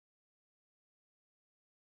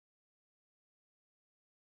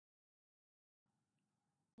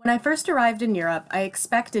When I first arrived in Europe, I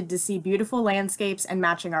expected to see beautiful landscapes and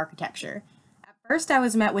matching architecture. At first, I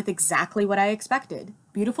was met with exactly what I expected: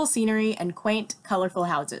 beautiful scenery and quaint, colorful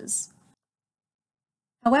houses.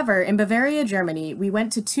 However, in Bavaria, Germany, we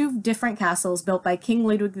went to two different castles built by King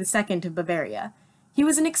Ludwig II of Bavaria. He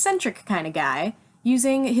was an eccentric kind of guy,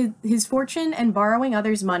 using his fortune and borrowing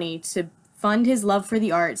others' money to fund his love for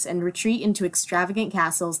the arts and retreat into extravagant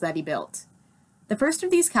castles that he built. The first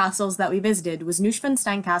of these castles that we visited was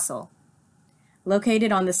Neuschwanstein Castle,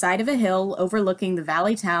 located on the side of a hill overlooking the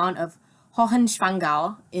valley town of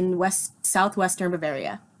Hohenschwangau in southwestern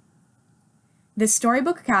Bavaria. This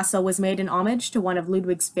storybook castle was made in homage to one of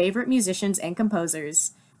Ludwig's favorite musicians and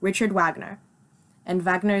composers, Richard Wagner, and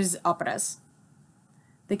Wagner's operas.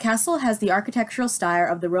 The castle has the architectural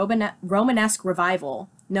style of the Romanesque revival,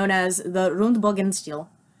 known as the Rundbogenstil,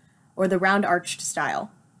 or the round-arched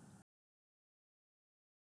style.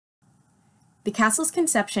 The castle's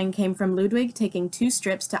conception came from Ludwig taking two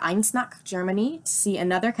trips to Eisenach, Germany, to see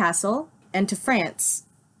another castle, and to France,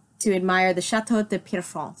 to admire the Château de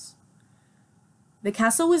Pierrefonds. The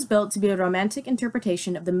castle was built to be a romantic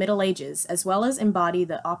interpretation of the Middle Ages, as well as embody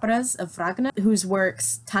the operas of Wagner, whose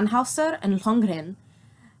works, Tannhäuser and Lohengrin,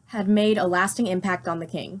 had made a lasting impact on the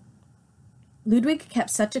king. Ludwig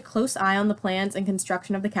kept such a close eye on the plans and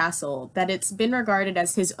construction of the castle that it's been regarded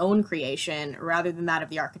as his own creation rather than that of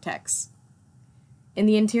the architects. In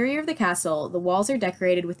the interior of the castle, the walls are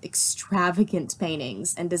decorated with extravagant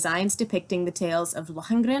paintings and designs depicting the tales of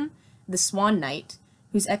Lohengrin, the Swan Knight,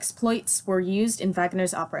 whose exploits were used in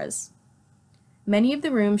Wagner's operas. Many of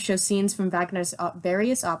the rooms show scenes from Wagner's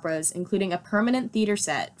various operas, including a permanent theater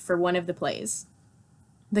set for one of the plays.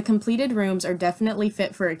 The completed rooms are definitely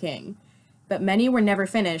fit for a king, but many were never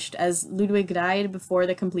finished as Ludwig died before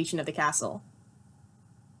the completion of the castle.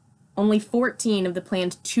 Only 14 of the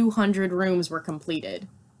planned 200 rooms were completed.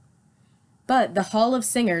 But the Hall of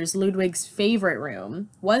Singers, Ludwig's favorite room,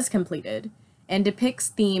 was completed, and depicts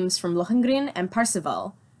themes from Lohengrin and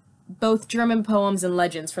Parzival, both German poems and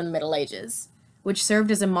legends from the Middle Ages, which served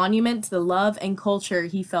as a monument to the love and culture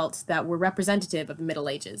he felt that were representative of the Middle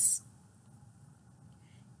Ages.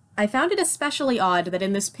 I found it especially odd that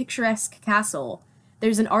in this picturesque castle,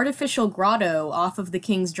 there's an artificial grotto off of the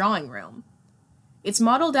king's drawing room. It's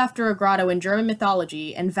modeled after a grotto in German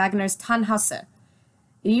mythology and Wagner's Tannhäuser.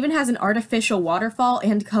 It even has an artificial waterfall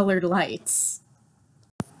and colored lights.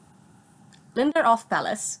 Linderhof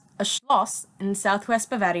Palace, a schloss in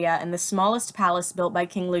southwest Bavaria and the smallest palace built by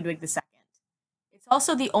King Ludwig II. It's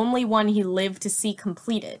also the only one he lived to see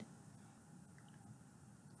completed.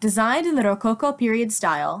 Designed in the Rococo period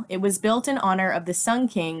style, it was built in honor of the Sun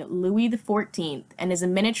King Louis XIV and is a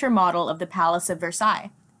miniature model of the Palace of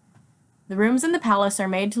Versailles. The rooms in the palace are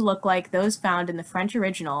made to look like those found in the French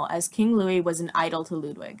original, as King Louis was an idol to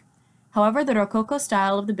Ludwig. However, the Rococo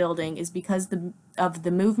style of the building is because of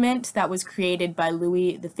the movement that was created by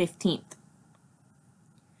Louis XV.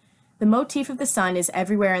 The motif of the sun is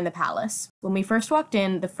everywhere in the palace. When we first walked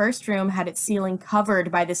in, the first room had its ceiling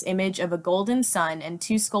covered by this image of a golden sun and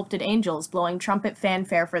two sculpted angels blowing trumpet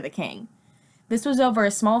fanfare for the king. This was over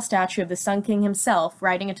a small statue of the Sun King himself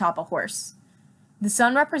riding atop a horse. The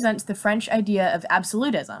sun represents the French idea of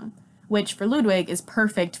absolutism, which for Ludwig is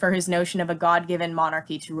perfect for his notion of a god-given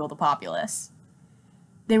monarchy to rule the populace.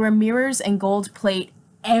 There were mirrors and gold plate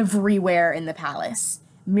everywhere in the palace.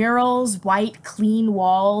 Murals, white, clean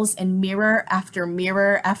walls, and mirror after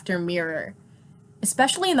mirror after mirror.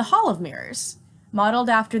 Especially in the Hall of Mirrors,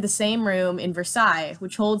 modeled after the same room in Versailles,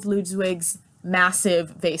 which holds Ludwig's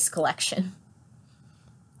massive vase collection.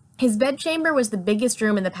 His bedchamber was the biggest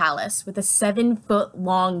room in the palace, with a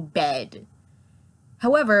 7-foot-long bed.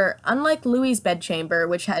 However, unlike Louis's bedchamber,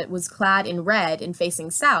 which was clad in red and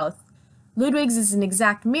facing south, Ludwig's is an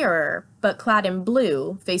exact mirror, but clad in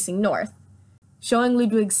blue, facing north, showing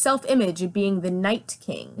Ludwig's self-image of being the Night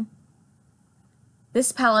King.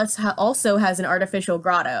 This palace also has an artificial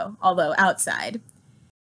grotto, although outside,